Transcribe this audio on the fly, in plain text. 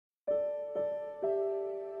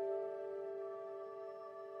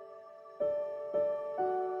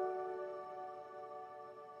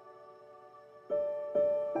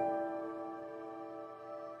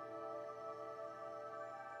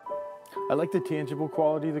I like the tangible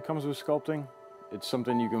quality that comes with sculpting. It's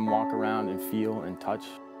something you can walk around and feel and touch.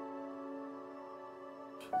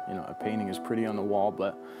 You know, a painting is pretty on the wall,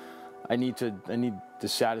 but I need the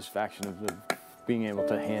satisfaction of being able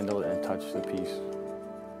to handle it and touch the piece.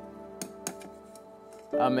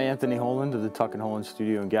 I'm Anthony Holand of the Holand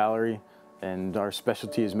Studio and Gallery, and our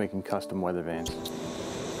specialty is making custom weather vanes.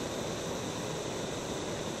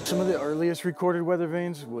 Some of the earliest recorded weather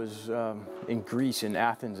vanes was in Greece, in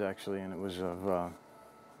Athens actually, and it was of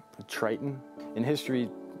Triton. In history,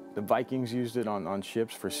 the Vikings used it on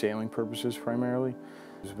ships for sailing purposes primarily.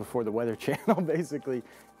 It was before the Weather Channel, basically.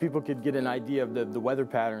 People could get an idea of the weather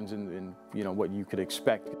patterns and you know, what you could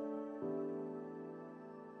expect.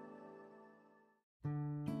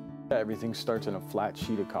 Everything starts in a flat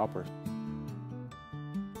sheet of copper.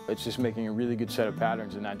 It's just making a really good set of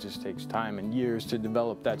patterns, and that just takes time and years to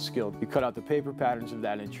develop that skill. You cut out the paper patterns of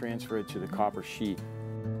that and transfer it to the copper sheet.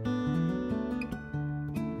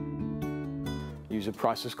 Use a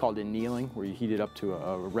process called annealing, where you heat it up to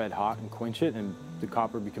a red hot and quench it, and the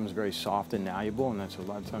copper becomes very soft and malleable, and that's a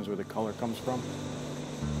lot of times where the color comes from.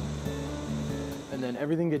 And then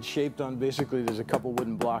everything gets shaped on, basically there's a couple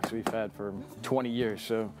wooden blocks we've had for 20 years,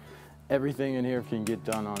 so everything in here can get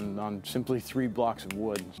done on simply 3 blocks of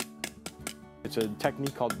wood. It's a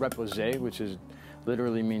technique called reposer, which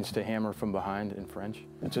literally means to hammer from behind in French.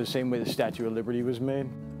 It's the same way the Statue of Liberty was made.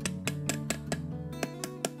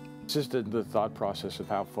 It's just the thought process of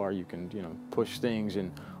how far you can, you know, push things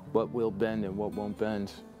and what will bend and what won't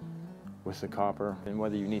bend with the copper, and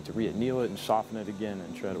whether you need to re-anneal it and soften it again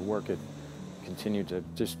and try to work it, continue to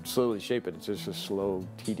just slowly shape it. It's just a slow,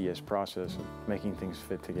 tedious process of making things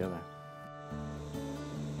fit together.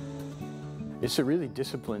 It's a really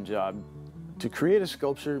disciplined job. To create a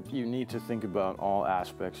sculpture, you need to think about all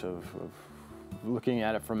aspects of looking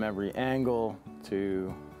at it from every angle,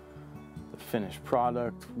 to the finished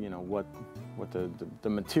product, you know, what the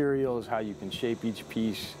material is, how you can shape each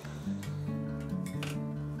piece.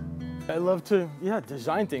 I love to,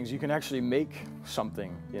 design things. You can actually make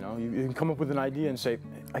something, you know. You can come up with an idea and say,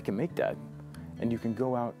 I can make that. And you can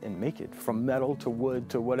go out and make it, from metal to wood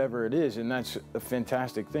to whatever it is, and that's a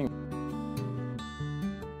fantastic thing.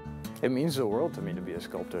 It means the world to me to be a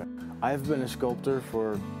sculptor. I've been a sculptor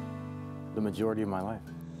for the majority of my life.